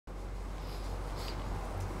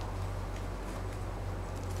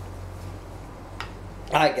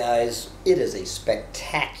Hi guys, it is a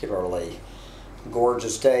spectacularly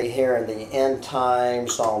gorgeous day here in the end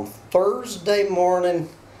times on Thursday morning,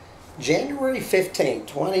 January 15th,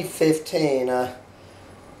 2015. Well,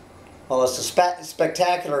 it's a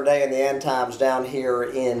spectacular day in the end times down here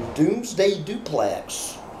in Doomsday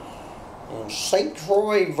Duplex in St.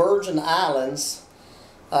 Croix, Virgin Islands.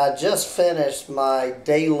 I just finished my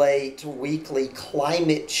day late weekly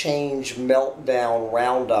climate change meltdown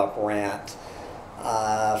roundup rant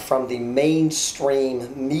from the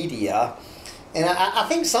mainstream media. And I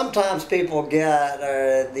think sometimes people get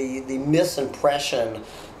the misimpression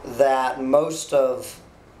that most of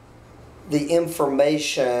the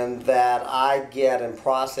information that I get and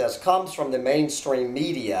process comes from the mainstream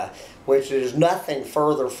media, which is nothing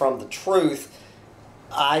further from the truth.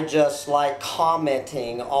 I just like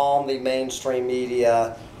commenting on the mainstream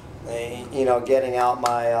media, you know, getting out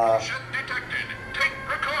my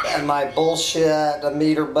and my bullshit, a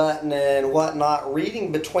meter button and whatnot,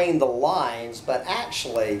 reading between the lines, but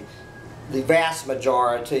actually the vast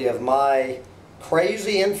majority of my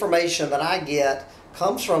crazy information that I get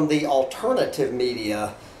comes from the alternative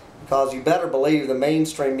media, because you better believe the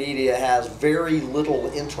mainstream media has very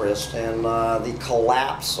little interest in the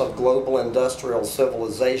collapse of global industrial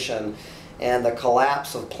civilization and the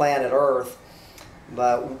collapse of planet Earth.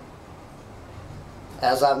 But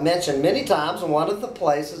as I've mentioned many times, one of the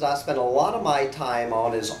places I spend a lot of my time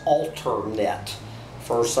on is Alternet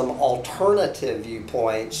for some alternative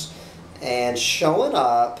viewpoints. And showing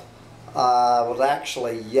up was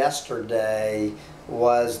actually yesterday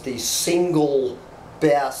was the single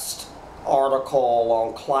best article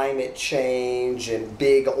on climate change and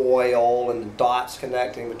big oil and the dots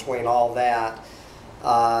connecting between all that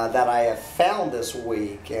that I have found this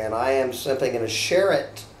week. And I am simply going to share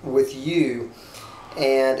it with you.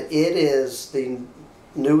 And it is the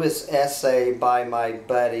newest essay by my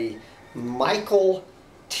buddy Michael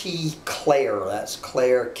T. Klare. That's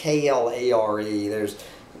Klare, K-L-A-R-E. There's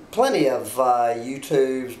plenty of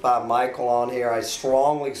YouTubes by Michael on here. I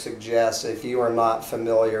strongly suggest, if you are not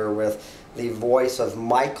familiar with the voice of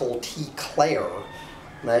Michael T. Klare,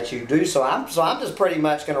 that you do so. I'm just pretty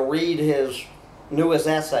much going to read his newest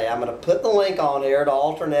essay. I'm going to put the link on here to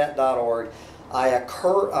alternet.org.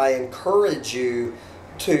 I encourage you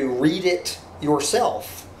to read it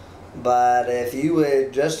yourself. But if you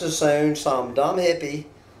would just as soon some dumb hippie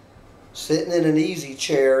sitting in an easy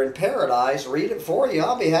chair in paradise read it for you,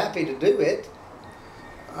 I'll be happy to do it.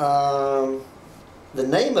 The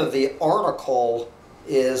name of the article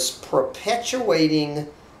is Perpetuating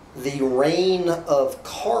the Reign of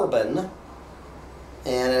Carbon,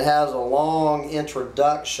 and it has a long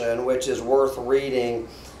introduction which is worth reading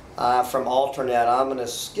from Alternet. I'm going to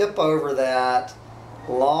skip over that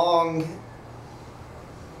long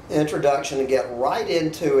introduction and get right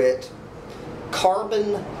into it.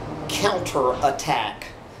 Carbon counterattack.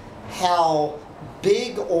 How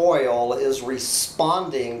big oil is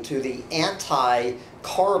responding to the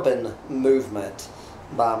anti-carbon movement,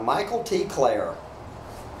 by Michael T. Klare.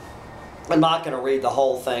 I'm not going to read the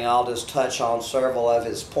whole thing. I'll just touch on several of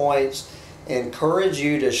his points. Encourage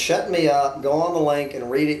you to shut me up, go on the link and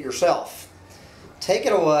read it yourself. Take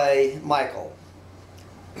it away, Michael.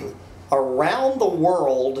 Around the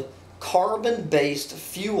world, carbon-based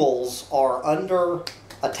fuels are under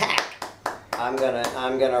attack. I'm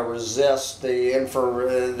gonna resist the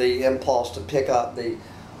impulse to pick up the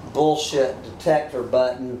bullshit detector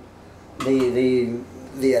button.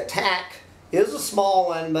 The attack is a small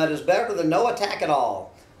one, but is better than no attack at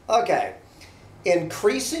all. Okay.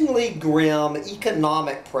 Increasingly grim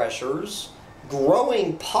economic pressures,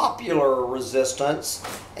 growing popular resistance,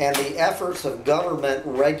 and the efforts of government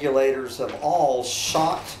regulators have all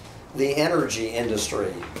shocked the energy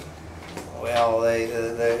industry. Well,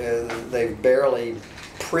 they've barely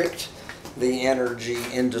pricked the energy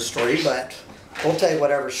industry, but we'll take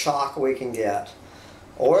whatever shock we can get.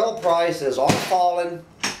 Oil prices are falling.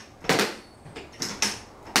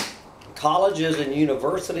 Colleges and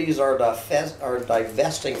universities are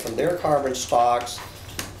divesting from their carbon stocks.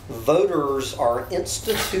 Voters are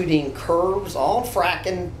instituting curbs on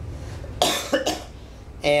fracking.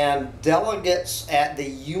 And delegates at the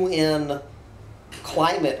UN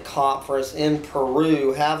climate conference in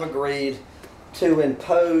Peru have agreed to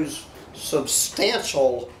impose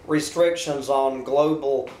substantial restrictions on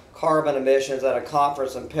global carbon emissions at a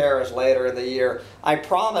conference in Paris later in the year. I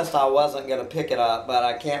promised I wasn't going to pick it up, but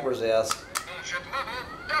I can't resist.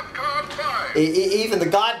 Even the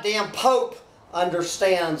goddamn Pope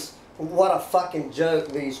understands what a fucking joke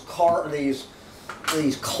these climate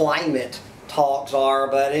talks are,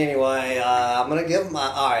 but anyway, I'm going to give my,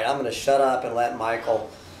 alright, I'm going to shut up and let Michael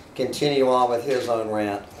continue on with his own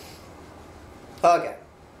rant. Okay.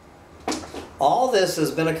 All this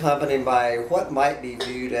has been accompanied by what might be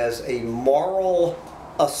viewed as a moral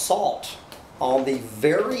assault on the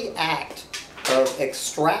very act of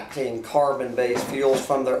extracting carbon-based fuels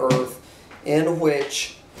from the earth, in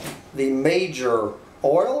which the major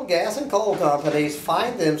oil, gas, and coal companies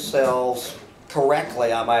find themselves,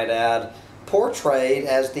 correctly I might add, portrayed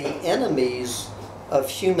as the enemies of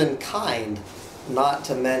humankind, not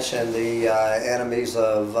to mention the enemies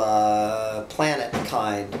of planet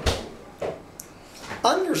kind.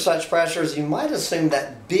 Under such pressures, you might assume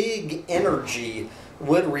that big energy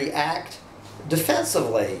would react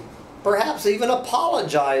defensively, perhaps even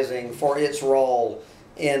apologizing for its role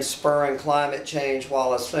in spurring climate change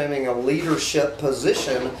while assuming a leadership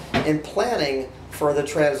position in planning for the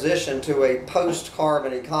transition to a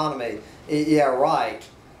post-carbon economy. Yeah, right.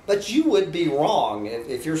 But you would be wrong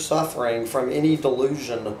if you're suffering from any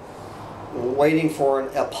delusion, waiting for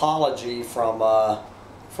an apology from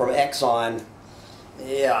Exxon.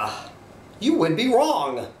 Yeah, you would be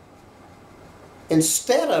wrong.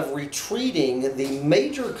 Instead of retreating, the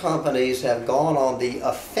major companies have gone on the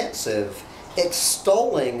offensive,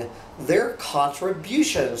 extolling their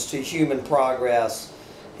contributions to human progress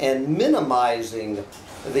and minimizing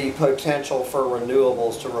the potential for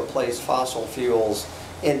renewables to replace fossil fuels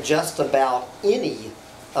in just about any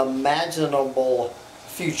imaginable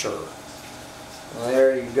future.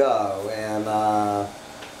 There you go. And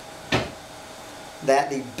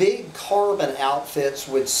that the big carbon outfits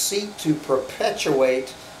would seek to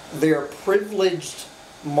perpetuate their privileged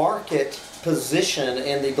market position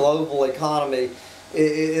in the global economy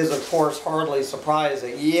is, of course, hardly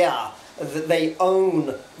surprising. Yeah, they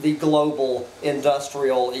own the global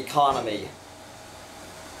industrial economy.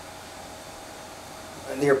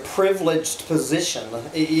 Their privileged position.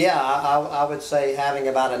 Yeah, I would say having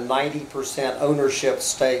about a 90% ownership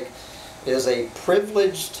stake is a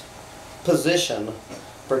privileged position,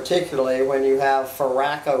 particularly when you have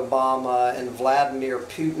Barack Obama and Vladimir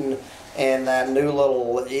Putin and that new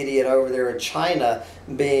little idiot over there in China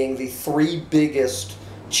being the three biggest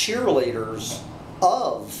cheerleaders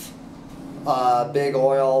of big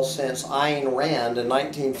oil since Ayn Rand in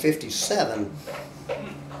 1957.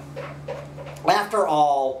 After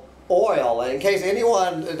all, oil, in case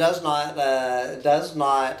anyone does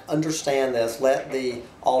not understand this, let the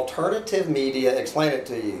alternative media explain it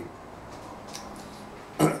to you.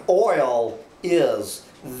 Oil is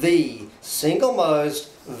the single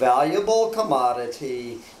most valuable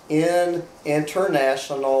commodity in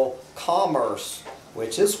international commerce,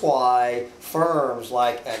 which is why firms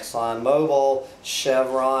like Exxon Mobil,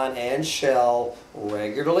 Chevron, and Shell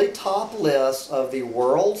regularly top lists of the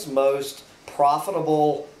world's most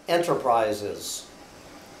profitable enterprises.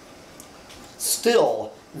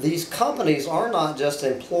 Still, these companies are not just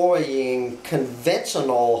employing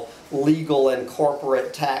conventional legal and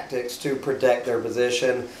corporate tactics to protect their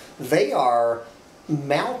position. They are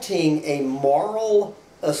mounting a moral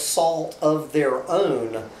assault of their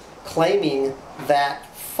own, claiming that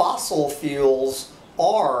fossil fuels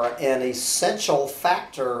are an essential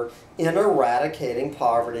factor in eradicating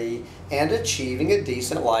poverty and achieving a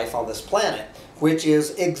decent life on this planet, which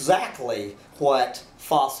is exactly what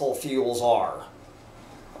fossil fuels are.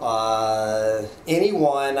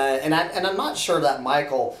 Anyone, and I'm not sure that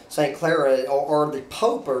Michael St. Klare or the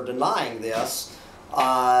Pope are denying this,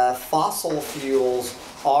 fossil fuels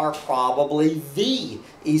are probably the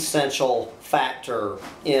essential factor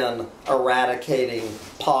in eradicating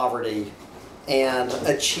poverty and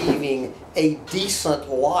achieving a decent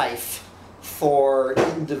life for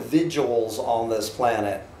individuals on this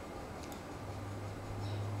planet.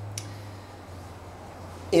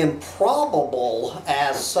 Improbable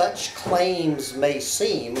as such claims may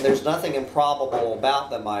seem, there's nothing improbable about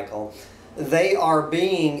them, Michael, they are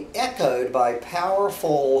being echoed by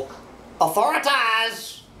powerful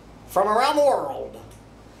authorities from around the world.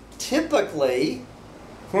 Typically,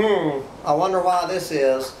 I wonder why this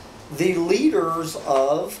is, the leaders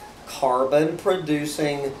of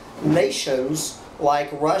carbon-producing nations like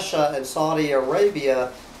Russia and Saudi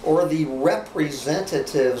Arabia, or the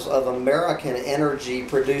representatives of American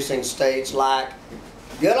energy-producing states like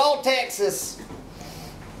good old Texas.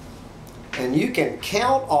 And you can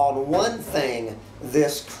count on one thing: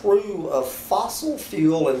 this crew of fossil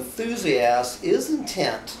fuel enthusiasts is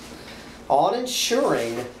intent on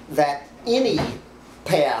ensuring that any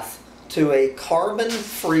path to a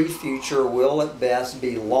carbon-free future will at best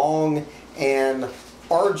be long and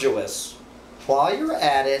arduous. While you're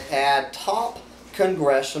at it, add top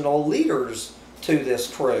congressional leaders to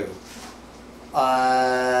this crew.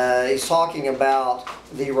 He's talking about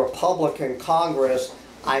the Republican Congress.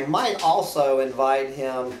 I might also invite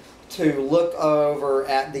him to look over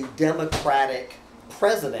at the Democratic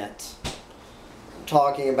president,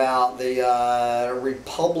 talking about the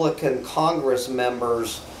Republican Congress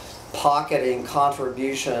members pocketing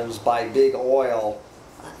contributions by big oil.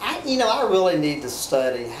 I really need to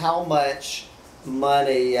study how much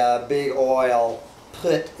money big oil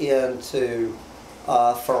put into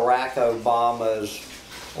Barack Obama's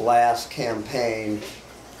last campaign.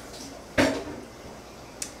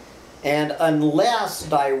 And unless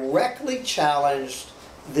directly challenged,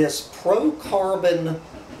 this pro-carbon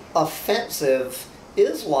offensive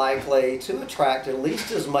is likely to attract at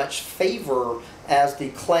least as much favor as the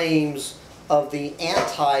claims of the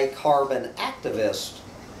anti-carbon activist.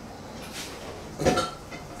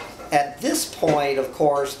 At this point, of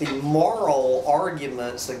course, the moral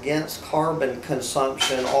arguments against carbon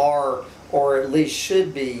consumption are, or at least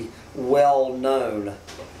should be, well known,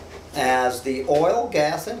 as the oil,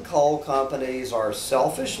 gas, and coal companies are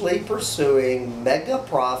selfishly pursuing mega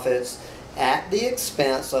profits at the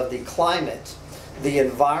expense of the climate, the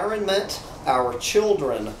environment, our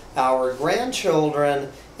children, our grandchildren,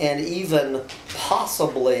 and even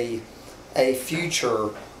possibly a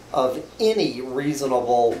future of any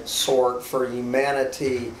reasonable sort for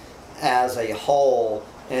humanity as a whole.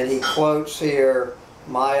 And he quotes here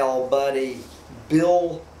my old buddy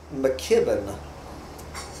Bill McKibben.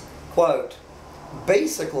 Quote,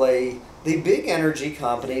 basically, the big energy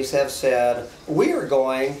companies have said, we are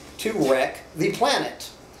going to wreck the planet.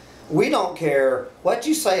 We don't care what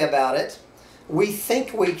you say about it. We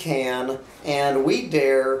think we can, and we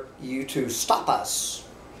dare you to stop us.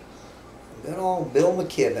 Good old Bill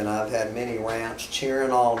McKibben. I've had many rants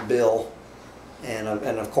cheering on Bill. And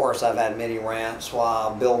of course, I've had many rants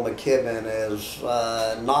while Bill McKibben is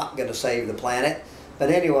not going to save the planet. But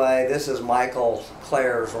anyway, this is Michael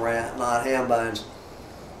Klare's rant, not Hambone's.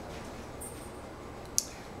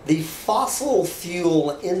 The fossil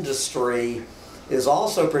fuel industry is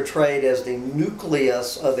also portrayed as the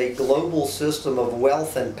nucleus of a global system of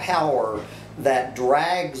wealth and power that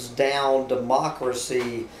drags down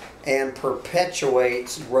democracy and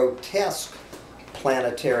perpetuates grotesque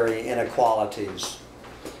planetary inequalities.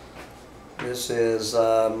 This is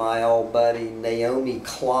my old buddy Naomi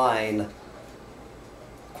Klein.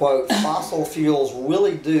 Quote, fossil fuels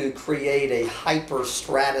really do create a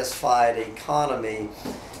hyper-stratified economy.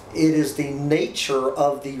 It is the nature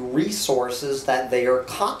of the resources that they are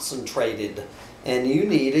concentrated, and you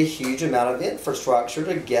need a huge amount of infrastructure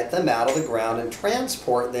to get them out of the ground and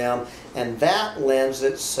transport them, and that lends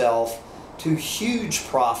itself to huge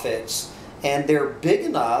profits, and they're big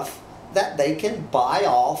enough that they can buy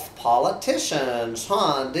off politicians,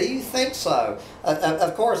 huh? Do you think so?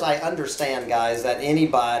 Of course, I understand, guys, that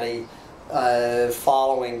anybody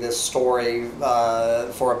following this story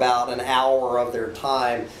for about an hour of their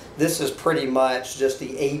time, this is pretty much just the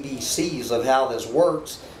ABCs of how this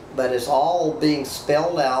works, but it's all being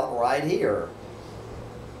spelled out right here.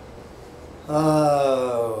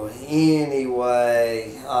 Oh,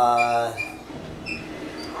 anyway,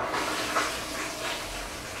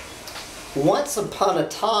 once upon a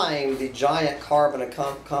time, the giant carbon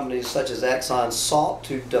companies such as Exxon sought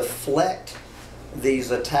to deflect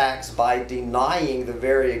these attacks by denying the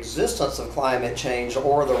very existence of climate change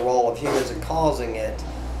or the role of humans in causing it.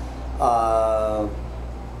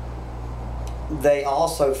 They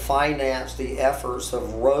also financed the efforts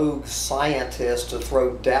of rogue scientists to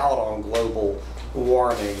throw doubt on global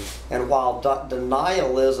warming. And while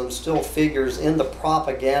denialism still figures in the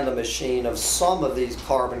propaganda machine of some of these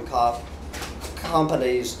carbon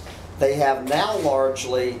companies, they have now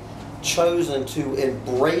largely chosen to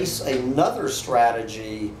embrace another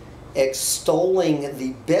strategy, extolling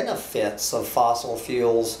the benefits of fossil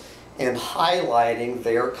fuels and highlighting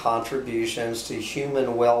their contributions to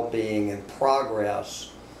human well-being and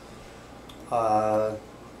progress. Are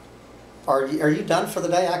you done for the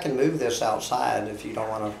day? I can move this outside if you don't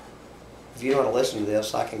want to. If you don't want to listen to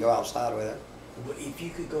this, I can go outside with it. Well, if you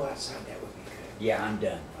could go outside, that would be good. Yeah, I'm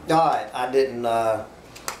done. All right, I didn't. I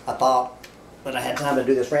thought that I had time to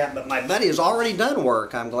do this rant, but my buddy has already done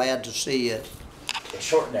work. I'm glad to see it. A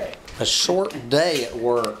short day. A short day at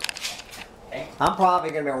work. I'm probably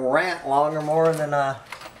going to be rant longer more than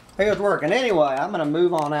he was working. Anyway, I'm going to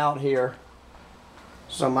move on out here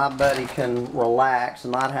so my buddy can relax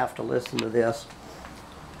and not have to listen to this.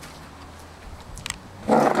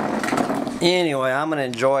 Anyway, I'm going to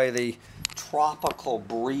enjoy the tropical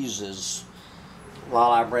breezes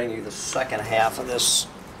while I bring you the second half of this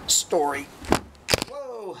story.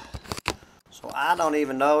 I don't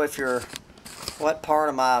even know if what part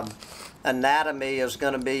of my anatomy is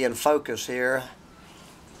going to be in focus here.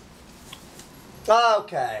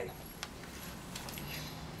 Okay.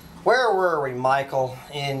 Where were we, Michael,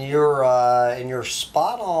 in your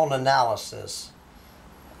spot-on analysis?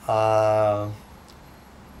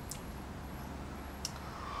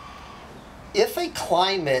 If a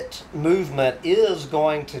climate movement is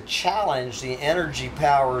going to challenge the energy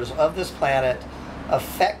powers of this planet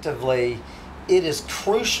effectively, it is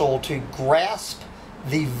crucial to grasp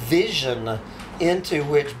the vision into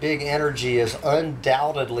which big energy is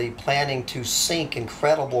undoubtedly planning to sink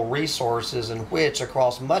incredible resources, in which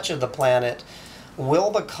across much of the planet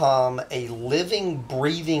will become a living,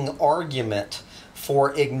 breathing argument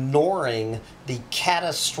for ignoring the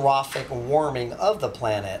catastrophic warming of the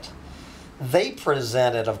planet. They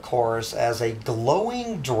present it, of course, as a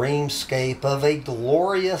glowing dreamscape of a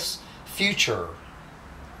glorious future,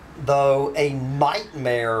 though a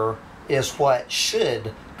nightmare is what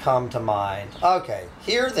should come to mind. Okay,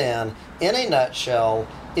 here then, in a nutshell,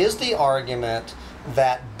 is the argument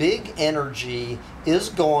that big energy is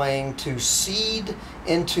going to seed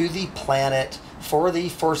into the planet for the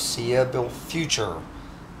foreseeable future.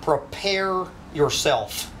 Prepare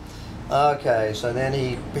yourself. Okay, so then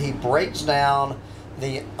he breaks down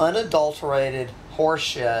the unadulterated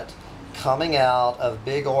horseshit coming out of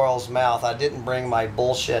Big Oil's mouth. I didn't bring my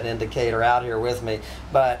bullshit indicator out here with me,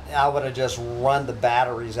 but I would have just run the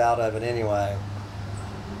batteries out of it anyway.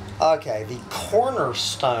 Okay, the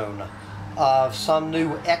cornerstone of some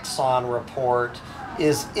new Exxon report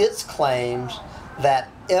is its claims that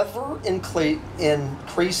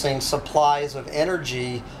ever-increasing supplies of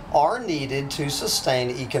energy are needed to sustain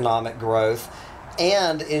economic growth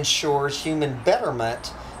and ensure human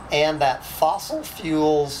betterment, and that fossil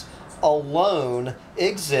fuels alone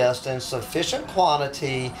exist in sufficient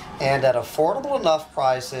quantity and at affordable enough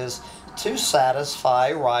prices to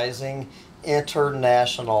satisfy rising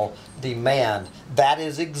international demand. That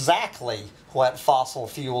is exactly what fossil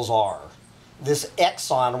fuels are. This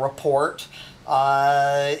Exxon report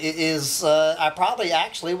I probably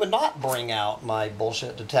actually would not bring out my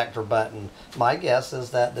bullshit detector button. My guess is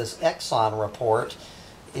that this Exxon report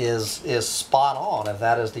is spot on. If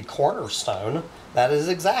that is the cornerstone, that is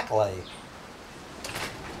exactly.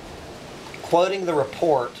 Quoting the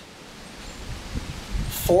report,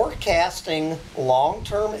 forecasting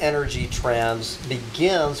long-term energy trends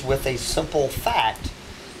begins with a simple fact.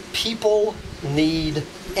 People need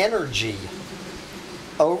energy.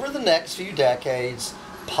 Over the next few decades,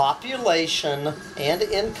 population and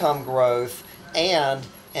income growth and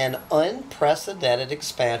an unprecedented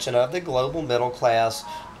expansion of the global middle class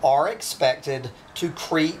are expected to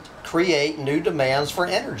create new demands for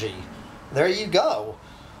energy. There you go.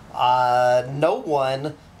 No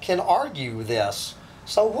one can argue this.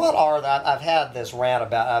 So what are that? I've had this rant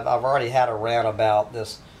about, I've already had a rant about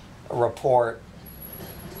this report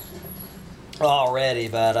already,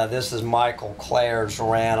 but this is Michael Klare's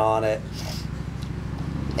rant on it.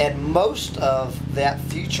 And most of that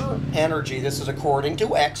future energy, this is according to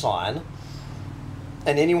Exxon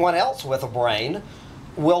and anyone else with a brain,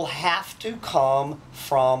 will have to come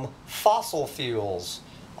from fossil fuels.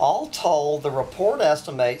 All told, the report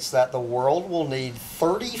estimates that the world will need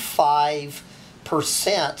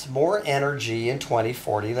 35% more energy in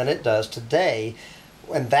 2040 than it does today,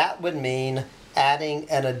 and that would mean adding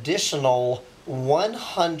an additional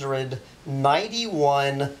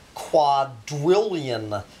 191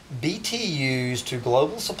 quadrillion BTUs to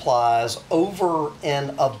global supplies over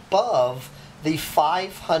and above the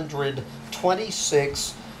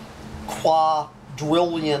 526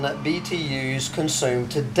 quadrillion BTUs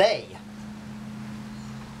consumed today.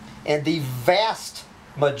 And the vast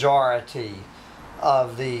majority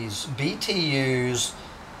of these BTUs,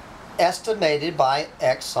 estimated by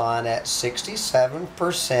Exxon at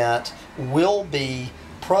 67%, will be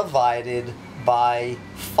provided by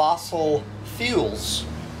fossil fuels.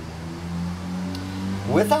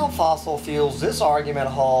 Without fossil fuels, this argument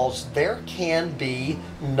holds, there can be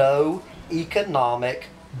no economic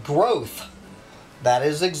growth. That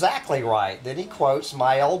is exactly right. Then he quotes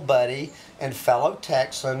my old buddy and fellow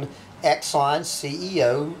Texan, Exxon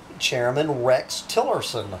CEO Chairman Rex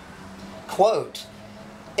Tillerson. Quote,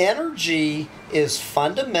 energy is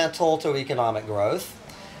fundamental to economic growth,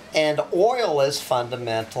 and oil is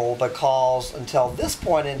fundamental because until this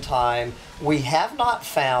point in time, we have not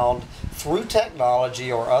found, through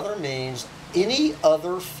technology or other means, any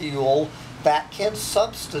other fuel that can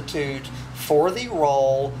substitute for the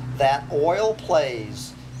role that oil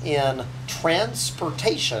plays in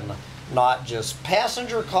transportation, not just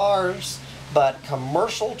passenger cars, but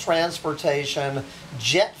commercial transportation,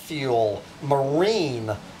 jet fuel,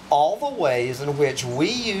 marine, all the ways in which we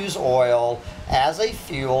use oil as a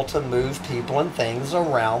fuel to move people and things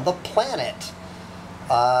around the planet.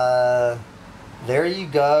 There you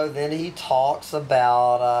go. Then he talks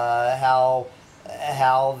about how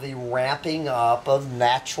the ramping up of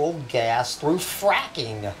natural gas through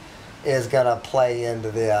fracking is going to play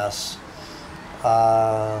into this.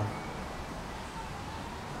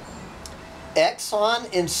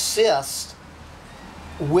 Exxon insists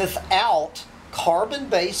without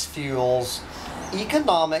carbon-based fuels,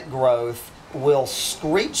 economic growth will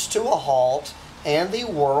screech to a halt, and the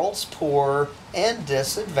world's poor and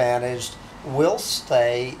disadvantaged will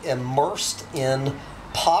stay immersed in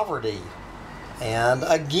poverty. And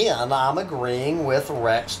again, I'm agreeing with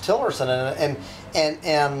Rex Tillerson,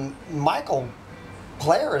 and Michael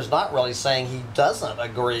Klare is not really saying he doesn't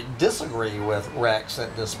disagree with Rex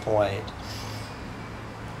at this point.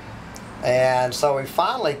 And so we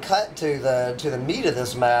finally cut to the meat of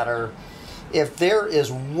this matter. If there is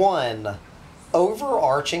one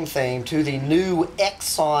overarching theme to the new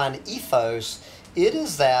Exxon ethos, it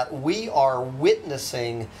is that we are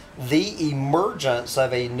witnessing the emergence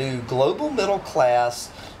of a new global middle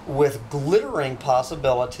class with glittering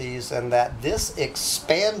possibilities, and that this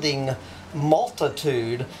expanding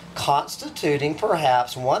multitude, constituting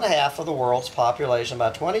perhaps 1/2 of the world's population by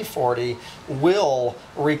 2040, will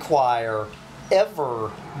require ever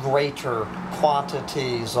greater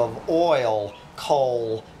quantities of oil,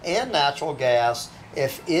 coal, and natural gas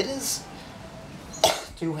if it is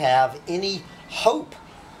to have any hope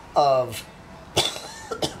of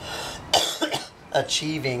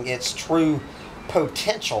achieving its true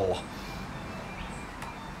potential.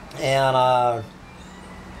 And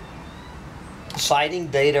citing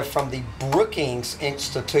data from the Brookings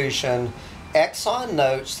Institution, Exxon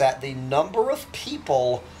notes that the number of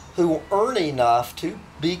people who earn enough to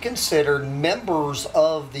be considered members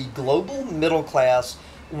of the global middle class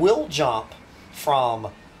will jump from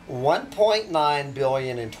 1.9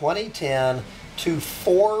 billion in 2010 to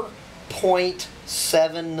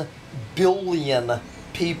 4.7 billion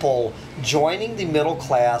people joining the middle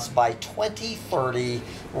class by 2030,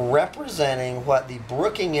 representing what the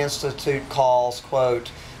Brookings Institute calls,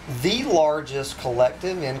 quote, the largest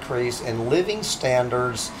collective increase in living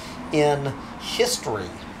standards in history.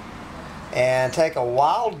 And take a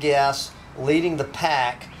wild guess, leading the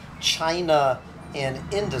pack, China and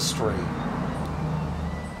industry.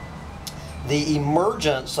 The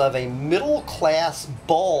emergence of a middle-class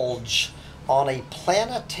bulge on a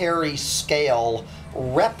planetary scale,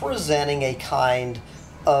 representing a kind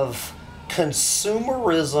of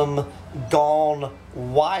consumerism gone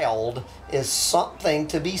wild, is something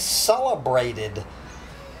to be celebrated.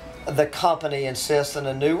 The company insists in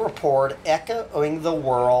a new report, echoing the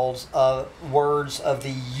words of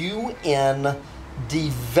the UN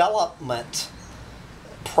Development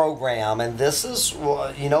Program. And this is,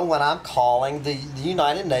 you know, when I'm calling the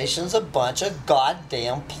United Nations a bunch of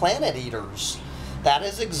goddamn planet eaters. That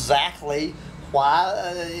is exactly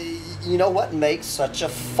why, you know, what makes such a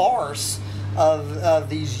farce of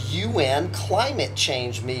these UN climate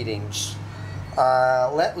change meetings.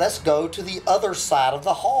 Let's go to the other side of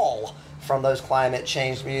the hall from those climate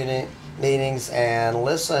change meetings and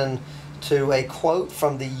listen to a quote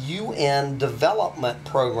from the UN Development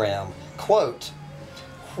Program. Quote,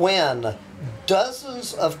 when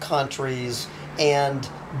dozens of countries and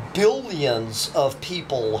billions of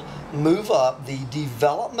people move up the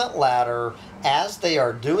development ladder as they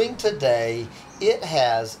are doing today, it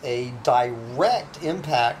has a direct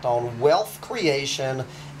impact on wealth creation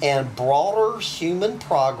and broader human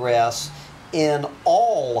progress in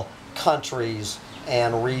all countries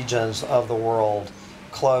and regions of the world.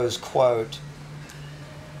 Close quote.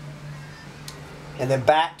 And then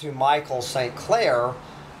back to Michael St. Clair.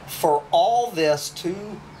 For all this to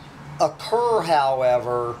occur,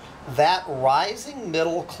 however, that rising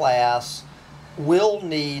middle class will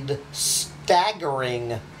need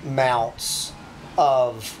staggering amounts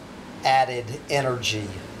of added energy.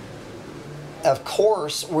 Of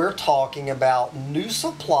course, we're talking about new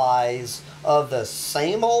supplies of the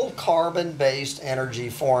same old carbon-based energy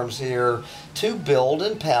forms here to build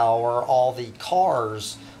and power all the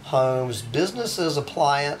cars, homes, businesses,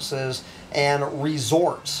 appliances, and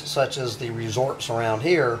resorts, such as the resorts around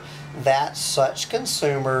here, that such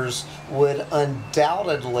consumers would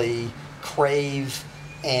undoubtedly crave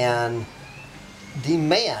and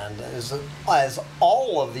demand, as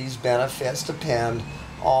all of these benefits depend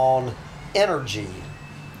on energy.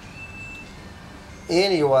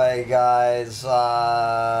 Anyway, guys,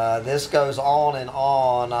 this goes on and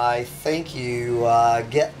on. I think you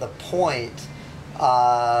get the point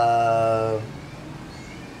by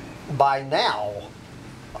now.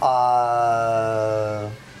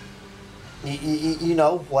 You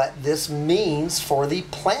know what this means for the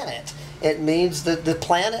planet. It means that the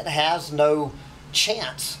planet has no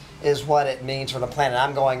chance, is what it means for the planet.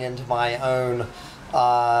 I'm going into my own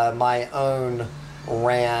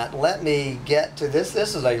rant. Let me get to this.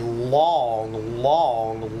 This is a long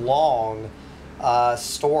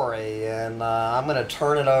story, and I'm going to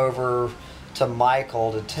turn it over to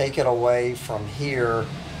Michael to take it away from here.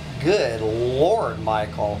 Good Lord,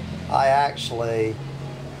 Michael. I actually...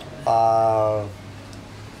 so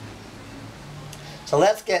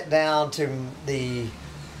let's get down to the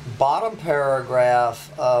bottom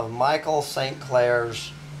paragraph of Michael St.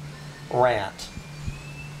 Clair's rant.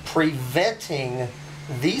 Preventing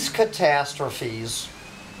these catastrophes,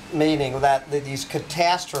 meaning that these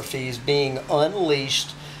catastrophes being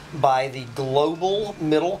unleashed by the global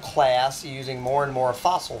middle class using more and more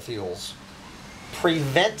fossil fuels.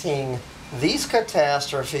 Preventing these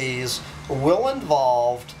catastrophes will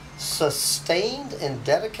involve sustained and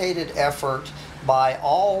dedicated effort by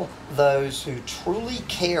all those who truly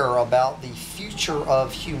care about the future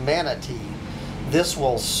of humanity. This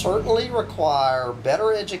will certainly require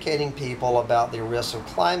better educating people about the risks of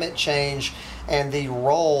climate change and the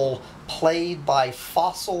role played by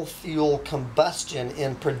fossil fuel combustion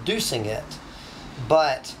in producing it.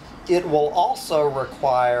 But it will also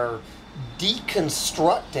require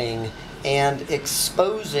deconstructing and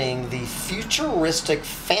exposing the futuristic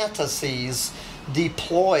fantasies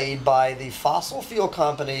deployed by the fossil fuel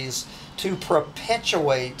companies to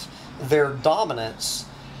perpetuate their dominance.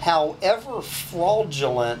 However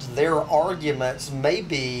fraudulent their arguments may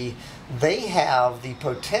be, they have the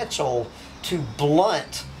potential to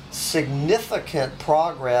blunt significant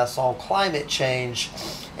progress on climate change,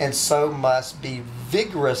 and so must be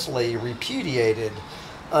vigorously repudiated.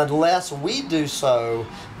 Unless we do so,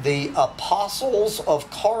 the apostles of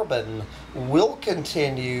carbon will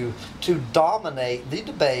continue to dominate the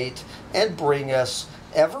debate and bring us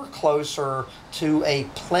ever closer to a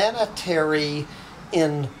planetary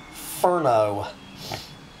inferno.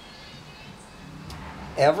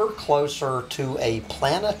 Ever closer to a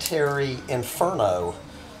planetary inferno.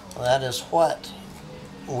 That is what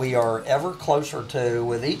we are ever closer to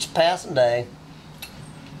with each passing day.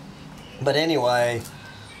 But anyway,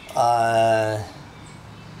 I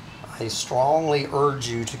strongly urge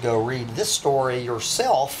you to go read this story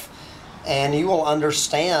yourself, and you will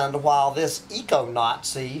understand why this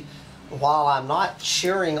eco-Nazi, while I'm not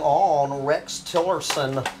cheering on Rex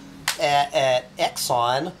Tillerson at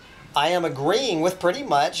Exxon, I am agreeing with pretty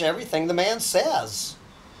much everything the man says.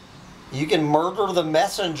 You can murder the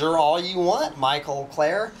messenger all you want, Michael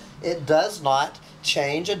Klare. It does not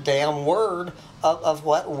change a damn word of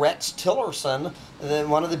what Rex Tillerson,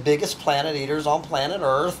 one of the biggest planet eaters on planet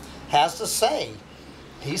Earth, has to say.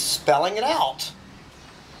 He's spelling it out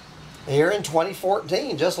here in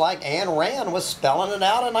 2014, just like Ayn Rand was spelling it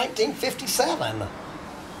out in 1957.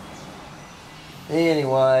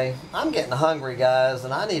 Anyway, I'm getting hungry, guys,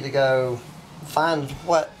 and I need to go find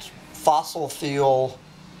what fossil fuel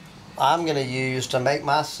I'm going to use to make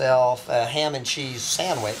myself a ham and cheese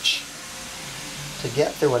sandwich to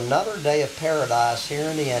get through another day of paradise here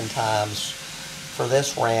in the end times for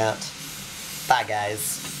this rant. Bye,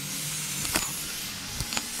 guys.